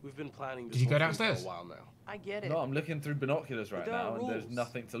 We've been planning this Did you go whole thing downstairs? for a while now. I get it. No, I'm looking through binoculars right But there are now, and there's rules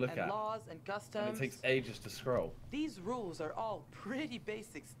nothing to look and at. laws and And customs. it takes ages to scroll. These rules are all pretty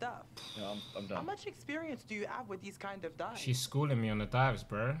basic stuff. Yeah, I'm How done. much experience do you have with these kind of dives? She's schooling me on the dives,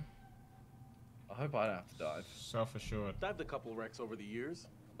 bro. I hope I don't have to dive. Self-assured. Dived a couple wrecks over the years.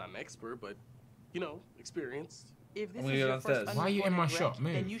 Not an expert, but experienced. If this I'm gonna is go your first downstairs. Why are you in my unreported shop?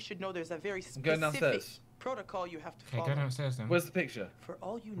 wreck, then Move. you should know there's a very I'm going specific downstairs. protocol you have to Okay, follow. go downstairs then. Where's the picture? For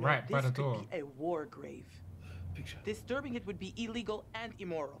all you know, Right, by this the could door. be a war grave. Picture. Disturbing it would be illegal and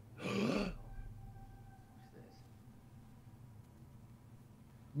immoral.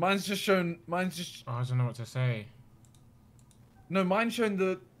 Mine's just shown. Mine's just. Oh, I don't know what to say. No, mine's shown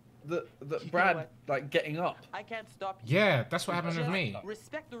the Brad what? like getting up. I can't stop you. Yeah, that's what happened with Just me.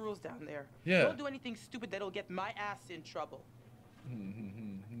 respect the rules down there. Yeah. Don't do anything stupid that'll get my ass in trouble.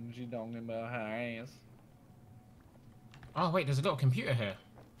 She talking about her ass. Oh wait, there's a little computer here.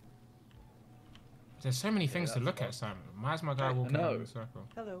 There's so many things to that's look fun. at, Simon. Why is my guy I walking know. around in a circle?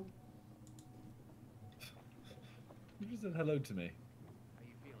 Hello. You just said hello to me.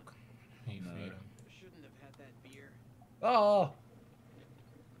 How you No. feeling? Shouldn't have had that beer. Oh,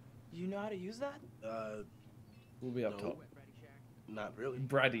 You know how to use that? we'll be up No. top. Not really.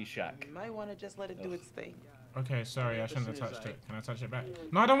 Braddy Shack. You might want to just let it do its thing. Okay, sorry, I shouldn't have As soon as touched I- it. Can I touch it back?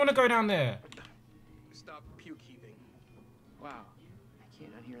 No, I don't want to go down there. Stop puke heaving. Wow, I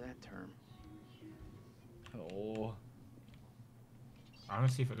can't unhear that term. Oh, I want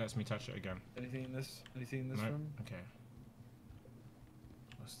to see if it lets me touch it again. anything in this? Anything in this Nope. room? Okay.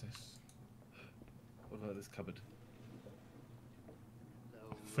 What's this? What about this cupboard?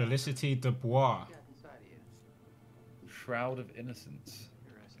 Felicity Dubois. Shroud of Innocence.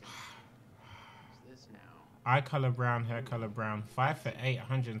 What's this now? Eye color brown, hair color brown. 5'8",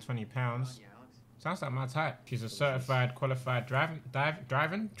 120 pounds. Sounds like my type. She's a certified, qualified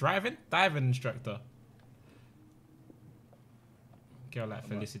diving instructor. Girl like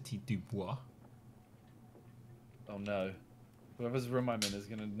Felicity Dubois. Oh no. Whoever's room I'm in is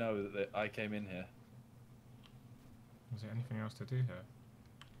gonna know that I came in here. Was there anything else to do here?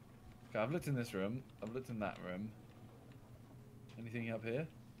 Okay, I've looked in this room. I've looked in that room. Anything up here?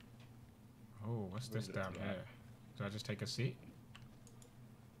 Oh, what's Where this is it down to that? here? Do I just take a seat?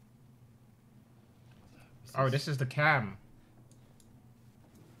 What's Oh, this is the cam.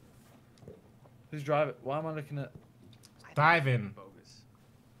 Who's driving? Why am I looking at? Diving. Bogus.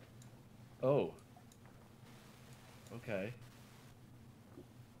 Oh. Okay.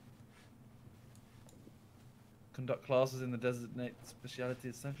 Conduct classes in the designated speciality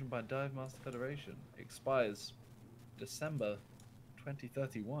as sanctioned by Dive Master Federation. Expires December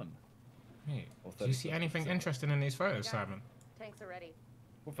 2031. Hey, Or do you see 31st anything December. interesting in these photos, Simon? Tanks are ready.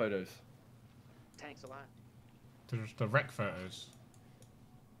 What photos? Thanks a lot. The wreck photos.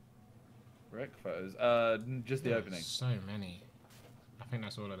 Wreck photos? Just the opening. So many. I think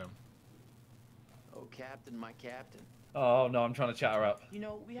that's all of them. Oh, Captain, my captain. Oh no, I'm trying to chat her up. You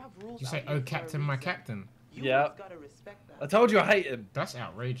know, we have rules. You say, out oh, here for a Captain, my reason. captain. You Yeah. just gotta respect that. I told you I hate him. That's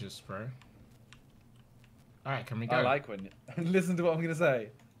outrageous, bro. Alright, can we go? I like when. Listen to what I'm gonna say.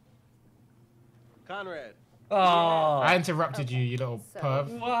 Conrad. Oh. I interrupted you, you little So-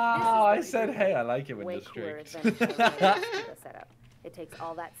 perv. Wow, I said, hey, I like it when Way you're cooler strict. than the setup. It takes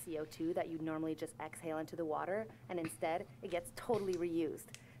all that CO2 that you normally just exhale into the water, and instead it gets totally reused.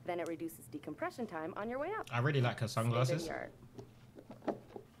 Then it reduces decompression time on your way up. I really like her sunglasses. State-of-the-art.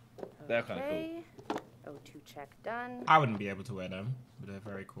 They're kinda cool. Okay. O2 check done. I wouldn't be able to wear them, but they're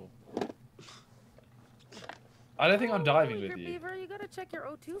very cool. I don't think I'm diving Oh, with your you. Beaver, you gotta check your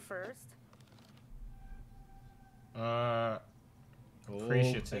O2 first. Oh. Thanks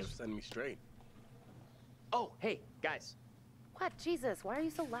Appreciative. for setting me straight. Oh, hey, guys. What? Jesus, why are you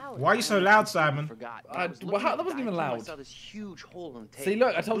so loud? Why are you so loud, Simon? Forgot. I- was well, looking how- at that the wasn't even dive cam, I loud. saw this huge hole in the tape. See,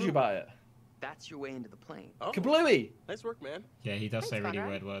 look, I told you about it. That's your way into the plane. Oh, Kablooey! nice work, man. Yeah, he does Thanks, say really Conrad.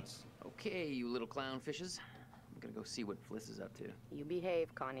 weird words. Okay, you little clownfishes. I'm gonna go see what Fliss is up to. You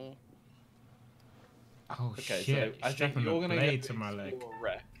behave, Connie. Oh Okay, shit, so I he's think strapping you're a gonna blade get to my leg. explore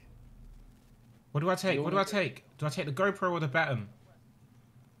wreck. What do I take? You're What do I gonna take? Do I take the GoPro or the baton?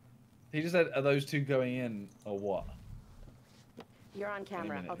 He just said, are those two going in or what? You're on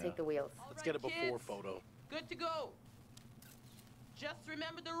camera. minute I'll now. take the wheels. Let's get a Alright, before kids. photo. Good to go. Just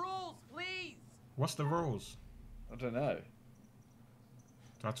remember the rules, please. What's the rules? I don't know.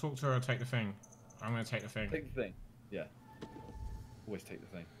 Do I talk to her or take the thing? I'm gonna take the thing. Take the thing. Yeah. Always take the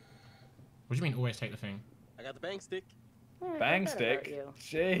thing. What do you mean always take the thing? I got the bang stick. Eh, I Bang heard that about stick. you.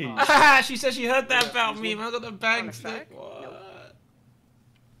 Jeez. She said she heard that Yeah, about use me. one. I got the On bang a stick. shark? What?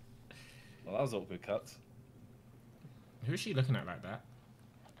 Well, that was awkward cuts. Who is she looking at like that?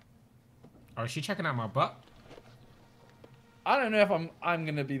 Oh, is she checking out my butt? I don't know if I'm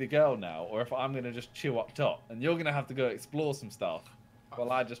gonna be the girl now, or if I'm gonna just chill up top, and you're gonna have to go explore some stuff,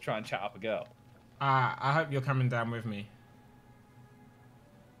 while I just try and chat up a girl. I hope you're coming down with me.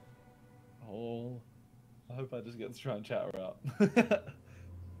 Oh, I hope I just get to try and chat her up.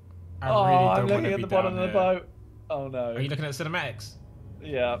 I Oh, really I'm don't want looking to at be the bottom down of the there. boat. Oh no. Are you looking at cinematics?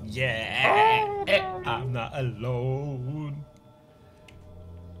 Yeah. Yeah. I'm not alone.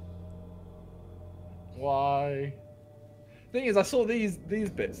 Why? Thing is, I saw these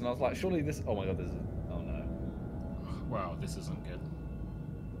bits, and I was like, surely this. Oh my god, this is. Oh no. Wow, this isn't good.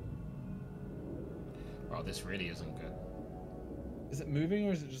 Wow, this really isn't good. Is it moving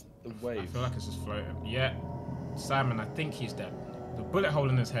or is it just the I waves? feel like it's just floating. Yeah. Simon, I think he's dead. The bullet hole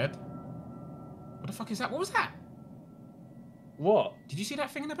in his head. What the fuck is that? What was that? What? Did you see that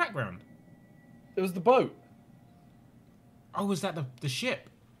thing in the background? It was the boat. Oh, was that the ship?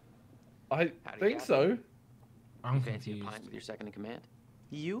 I Howdy, think Captain. so. I'm Fancy a confused. pint with your second in command?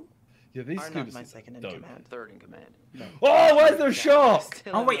 You Yeah, these are not scooters my are second in dope. command. Third in command. Oh, where's the shark?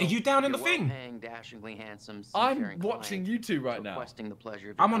 Still Oh, a wait, are no. you down in Your the thing? well-paying, dashingly handsome, I'm seafaring watching client you two is right now. requesting the pleasure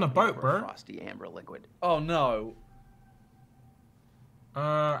of I'm on a company boat, for a bro. frosty amber liquid. Oh no.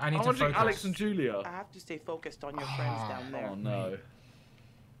 I need I'm to watching focus. Alex and Julia. I have to stay focused on your friends down there. Oh no.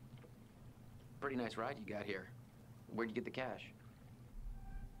 Pretty nice ride you got here. Where'd you get the cash?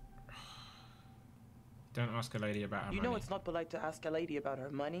 Don't ask a lady about her You money. know it's not polite to ask a lady about her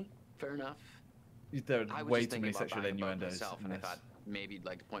money. Fair enough. There I are was way just too thinking many about sexual buying a boat innuendos myself, in and I this. thought maybe you'd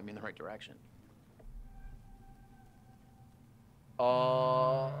like to point me in the right direction.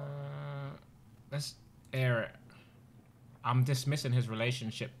 Let's air it. I'm dismissing his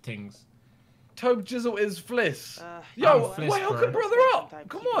relationship things. Tobe Jizzle is Fliss. I'm Yo, Fliss, why hook bro. a brother up? Sometimes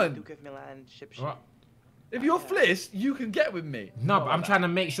Come keeping the on. Duke of Milan ship shape. What? If you're Fliss, you can get with me. No, Not but I'm like trying that.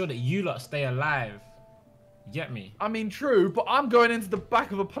 to make sure that you lot stay alive. You get me? I mean, true, but I'm going into the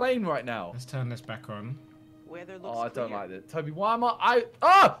back of a plane right now. Let's turn this back on. Weather looks Oh, I don't clear. like it. Toby, why am I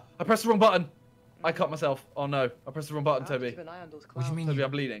I pressed the wrong button. I cut myself. Oh no, I pressed the wrong button, I'll Toby. keep an eye on those What do you clouds. mean? Toby,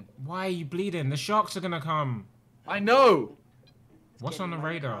 I'm bleeding. Why are you bleeding? The sharks are gonna come. I know. It's What's getting on the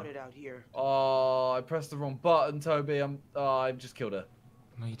mighty radar? crowded out here. Oh, I pressed the wrong button, Toby. I just killed her.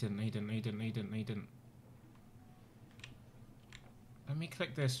 No, you didn't. No, you didn't. No, you didn't. No, you didn't. No, you didn't. Let me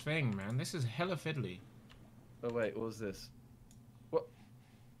click this thing, man. This is hella fiddly. Oh wait, what was this?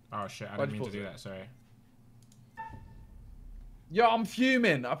 Oh shit! I Why'd didn't you mean to pause do it? that. Sorry. Yo, I'm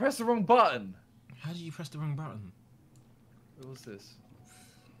fuming. I pressed the wrong button. How did you press the wrong button? What was this?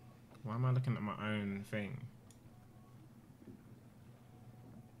 Why am I looking at my own thing?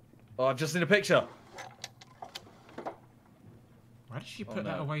 Oh, I've just seen a picture. Why did she Oh, put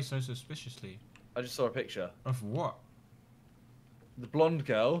that no. away so suspiciously? I just saw a picture. Of what? The blonde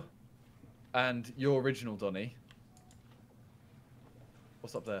girl and your original Donnie.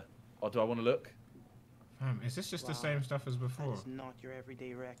 What's up there? Oh, do I want to look? Fam, is this just the Wow. same stuff as That before? is not your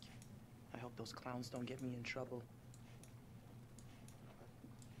everyday wreck. I hope those clowns don't get me in trouble.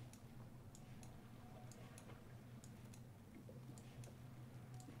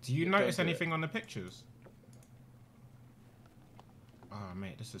 Do you Yeah, notice don't do it. anything on the pictures? Oh,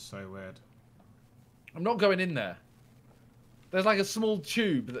 mate, this is so weird. I'm not going in there. There's like a small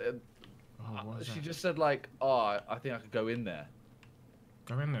tube that Oh, what is she that? just said like, oh, I think I could go in there.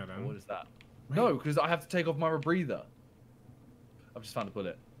 Go in there Oh, then. what is that? Wait. No, because I have to take off my rebreather. I've just found a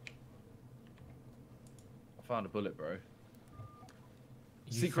bullet. I found a bullet, bro.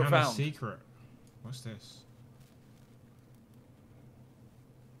 You Secret found a found. secret. What's this?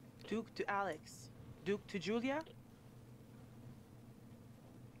 Duke to Alex. Duke to Julia?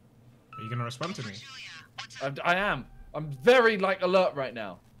 Are you gonna respond to me? I am. I'm very like alert right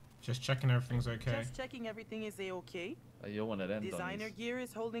now. Just checking everything's okay. Just checking everything is a-okay. Oh, you're one of them. Designer Donnies. gear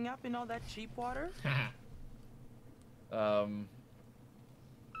is holding up in all that cheap water. I'm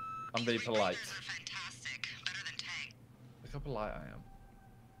very polite. Look how polite I am.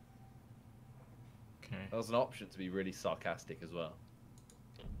 Okay. That was an option to be really sarcastic as well.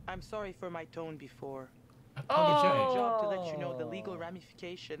 I'm sorry for my tone before. Apologetic. Oh. Job to let you know the legal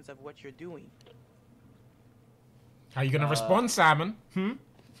ramifications of what you're doing. How you gonna respond, Simon?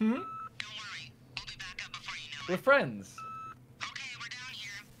 We're friends.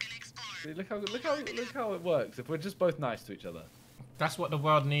 See, look how it works. If we're just both nice to each other. That's what the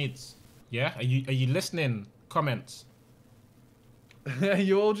world needs. Yeah? Are you listening? Comments.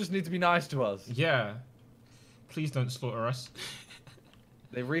 You all just need to be nice to us. Yeah. Please don't slaughter us.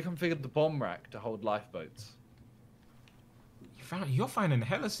 They reconfigured the bomb rack to hold lifeboats. You're finding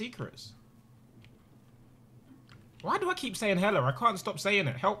hella secrets. Why do I keep saying hella? I can't stop saying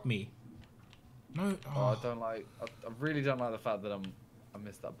it. Help me. No. Oh, I don't like. I really don't like the fact that I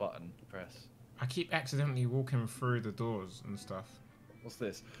missed that button to press. I keep accidentally walking through the doors and stuff. What's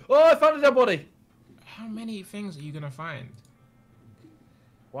this? Oh, I found a dead body. How many things are you gonna find?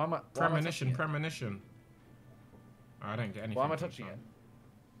 Why am I? Premonition, premonition. Oh, I don't get anything. Why am I from touching this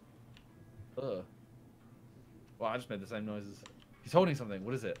it? Ugh. Well, I just made the same noises. He's holding something.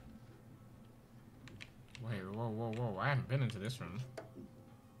 What is it? one. Wait, whoa. I haven't been into this room.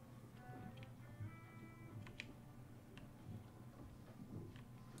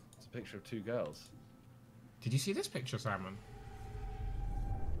 It's a picture of two girls. Did you see this picture, Simon?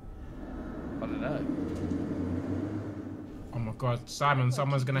 I don't know. Oh my god, Simon,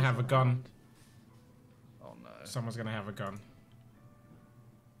 someone's gonna have a gun. Oh no. Someone's gonna have a gun.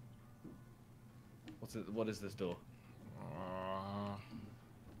 What's it? What is this door?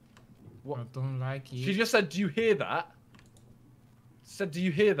 What? I don't like it. She just said, "Do you hear that?" Said, "Do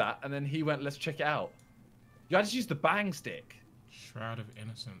you hear that?" And then he went, "Let's check it out." You had to use the bang stick. Shroud of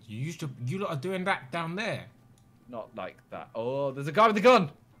Innocence. You lot are doing that down there. Not like that. Oh, there's a guy with a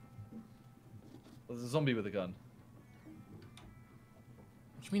gun. There's a zombie with a gun.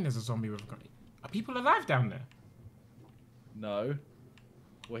 What do you mean there's a zombie with a gun? Are people alive down there? No.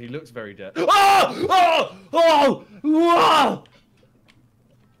 Well, he looks very dead. Oh! Oh! Oh! Whoa!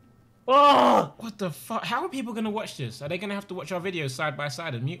 Oh! What the fuck? How are people gonna watch this? Are they gonna have to watch our videos side by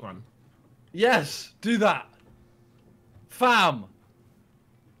side and mute one? Yes, do that. Fam.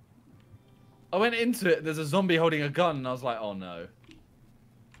 I went into it, there's a zombie holding a gun, and I was like, oh no.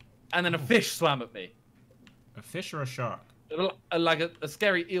 And then a fish swam at me. A fish or a shark? Like a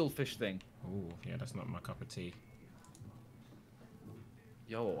scary eel fish thing. Oh, yeah, that's not my cup of tea.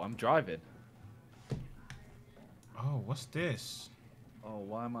 Yo, I'm driving. Oh, what's this? Oh,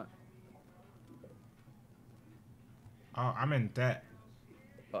 why am I... Oh, I'm in debt.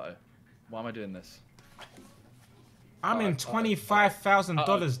 Uh-oh. Why am I doing this? I'm in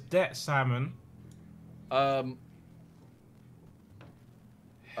 $25,000 debt, Simon. I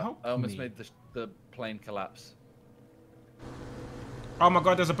Help almost me. made the plane collapse. Oh my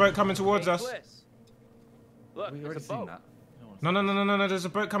god, there's a boat coming towards us. Look, We've there's already a seen boat. that. No, there's a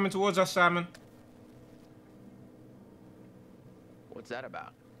boat coming towards us, Simon. What's that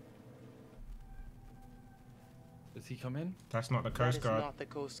about? Does he come in? That's not the That Coast is Guard. not the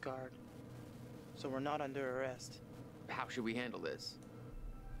Coast Guard. So we're not under arrest. How should we handle this?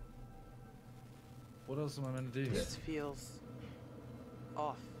 What else am I meant to do here? This feels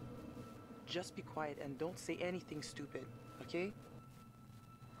off. Just be quiet and don't say anything stupid, okay?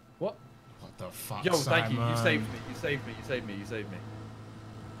 What? What the fuck, Yo, Simon? thank you. You saved me. You saved me. You saved me. You saved me.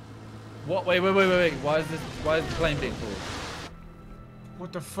 What? Wait. Why is the plane being pulled?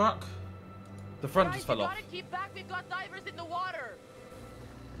 What the fuck? The front just fell off. Gotta keep back. We've got divers in the water.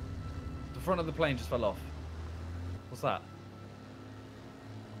 The front of the plane just fell off. What's that?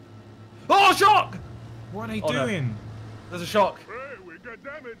 Oh, shock! What are they Oh, no. doing? There's a shock. Hey, we got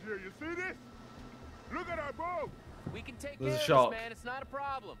damage here. You see this? Look at our boat. We can take There's a care of shark. this, man. It's not a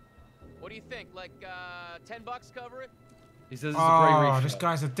problem. What do you think? Like, $10 cover it? He says it's a grey Oh, reef this shark.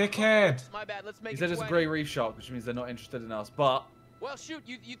 guy's a dickhead. My bad. Let's make He it said it's a 20. grey reef shark, which means they're not interested in us. But Well, shoot.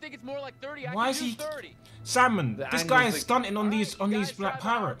 You think it's more like 30? Why I is can he? do 30. Simon, The this guy angles is that- stunting on All these right, you guys black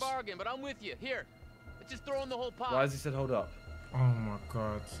tried our pirates. bargain, but I'm with you. Here, let's just throw in the whole pot. why has he said hold up? Oh my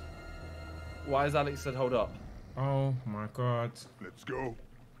god. Why has Alex said hold up? Oh my god. Let's go.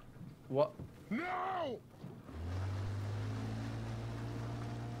 What? No!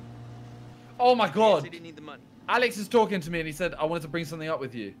 Oh my god! They didn't need the money. Alex is talking to me and he said I wanted to bring something up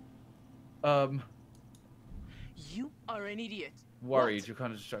with you. You are an idiot. Worried. You're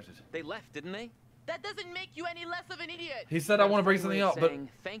kind of distracted. They left, didn't they? That doesn't make you any less of an idiot. He said I want to bring something up, but Saying,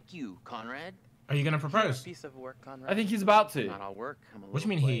 thank you, Conrad. Are you gonna You're a propose? piece of work, Conrad. I think he's about to. Not all work. I'm a What do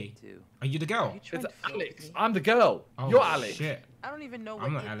you little mean play, he? Too. Are you the girl? You trying It's to flirt with Alex. me? I'm the girl. Oh, You're Alex. Shit. I don't even know what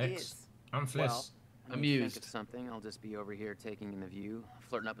I'm not it Alex. is. I'm Fliss. Well, when you Amused. think of something, I'll just be over here taking in the view,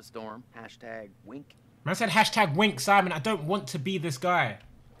 flirting up a storm. Hashtag wink. Man said hashtag wink, Simon. I don't want to be this guy.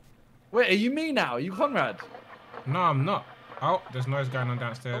 Wait, are you me now? Are you Conrad? No, I'm not. Oh, there's noise going on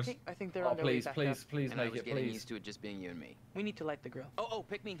downstairs. Okay, I think they're Oh, on their way please, back please, up. please And I make was it, getting please. used to it just being you and me. We need to light the grill. Oh,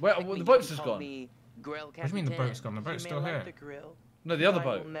 pick me. Wait, pick well, me. the boat's You just call gone. Me Grill What do you mean the Capitan. boat's gone? The boat's You still may here. light the grill. No, the other I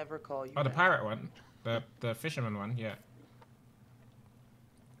boat. will never call you Oh, the back. pirate one. The fisherman one, yeah.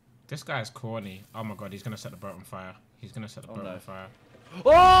 This guy's corny. Oh my god, he's gonna set the boat on fire. He's gonna set the boat no. on fire.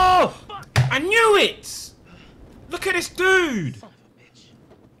 Oh! I knew it! Look at this dude! Son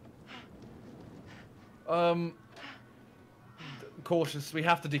of a bitch. Cautious. We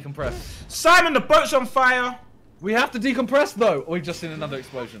have to decompress. Simon, the boat's on fire! We have to decompress though, or we've just seen another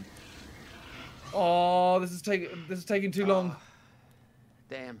explosion. Oh, this is taking too long.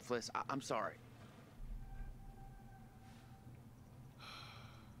 Damn, Fliss. I'm sorry.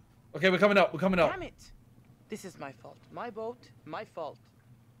 Okay, we're coming up. We're coming up. Damn it! This is my fault. My boat, my fault.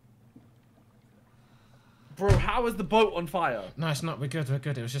 Bro, how is the boat on fire? No, it's not. We're good. We're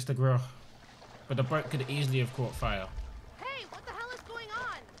good. It was just a grill. But the boat could easily have caught fire. Hey, what the hell is going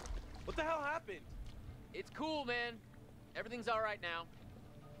on? What the hell happened? It's cool, man. Everything's all right now.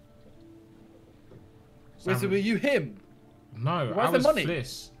 Wait, so were you him? No, Where's I the was money?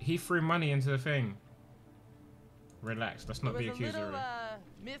 Fliss. He threw money into the thing. Relax. Let's not There be was a little,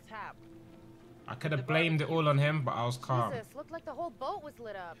 accusory. mishap. I could have blamed it all on him, but I was calm. Jesus, looked like the whole boat was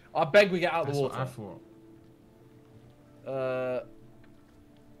lit up. I beg we get out of That's the what I water. thought.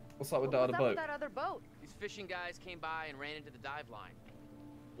 What's up with What the was other up boat? with that other boat? These fishing guys came by and ran into the dive line.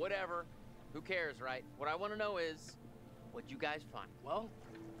 Whatever. Who cares, right? What I want to know is, what'd you guys find? Well,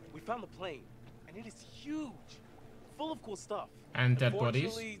 we found the plane, and it is huge, full of cool stuff. And dead bodies.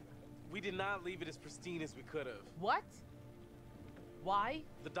 Unfortunately, we did not leave it as pristine as we could have. What? Why?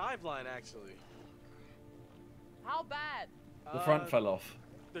 The dive line, actually. How bad? The front fell off.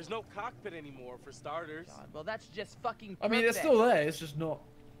 There's no cockpit anymore, for starters. God, well, that's just fucking I mean, it's perfect. still there. It's just not,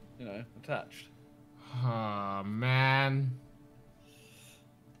 you know, attached. Oh, man.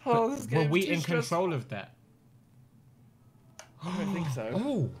 Oh, But this were game's we too in stressful. control of that? I don't think so.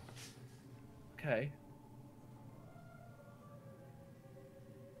 Oh. Okay.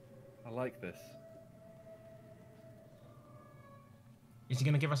 I like this. Is he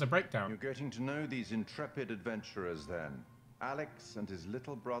going to give us a breakdown? You're getting to know these intrepid adventurers then. Alex and his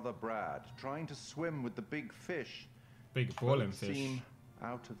little brother Brad, trying to swim with the big fish. Big balling Both fish. seem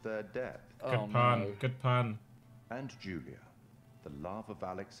out of their depth. Good Oh, pun. no. Good pun. And Julia, the love of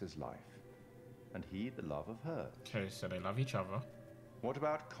Alex's life. And he, the love of hers. Okay, so they love each other. What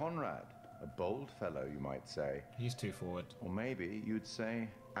about Conrad? A bold fellow, you might say. He's too forward. Or maybe you'd say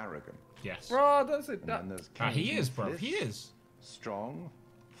arrogant. Yes. Bro, don't say And that. then there's He Kennedy is, bro. Bliss, He is. Strong,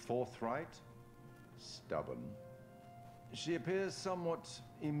 forthright, stubborn. She appears somewhat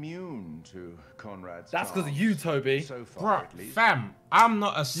immune to Conrad's That's because of charms. you, Toby. So far, Bro, at least. fam, I'm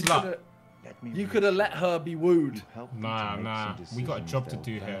not a You slut. coulda- Let me You could have let her be wooed. help them Nah, to make nah. some We got a decisions job to they'll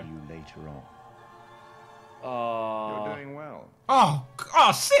do here. value later on. Oh. You're doing well.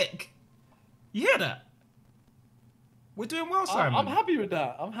 Oh, sick. You hear that? We're doing well, Simon. I'm happy with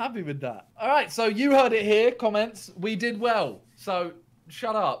that. I'm happy with that. All right, so you heard it here. Comments. We did well. So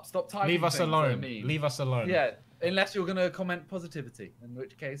shut up. Stop typing. Leave us things that are alone. mean. Leave us alone. Yeah, unless you're gonna comment positivity, in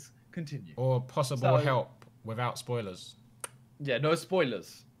which case continue. Or possible So- help without spoilers. Yeah, no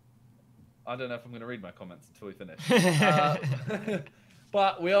spoilers. I don't know if I'm gonna read my comments until we finish.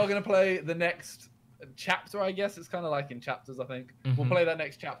 But we are gonna play the next chapter. I guess it's kind of like in chapters. I think we'll play that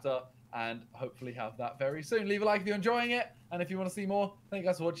next chapter and hopefully have that very soon. Leave a like if you're enjoying it, and if you want to see more, thank you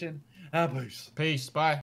guys for watching. Peace. Peace. Bye.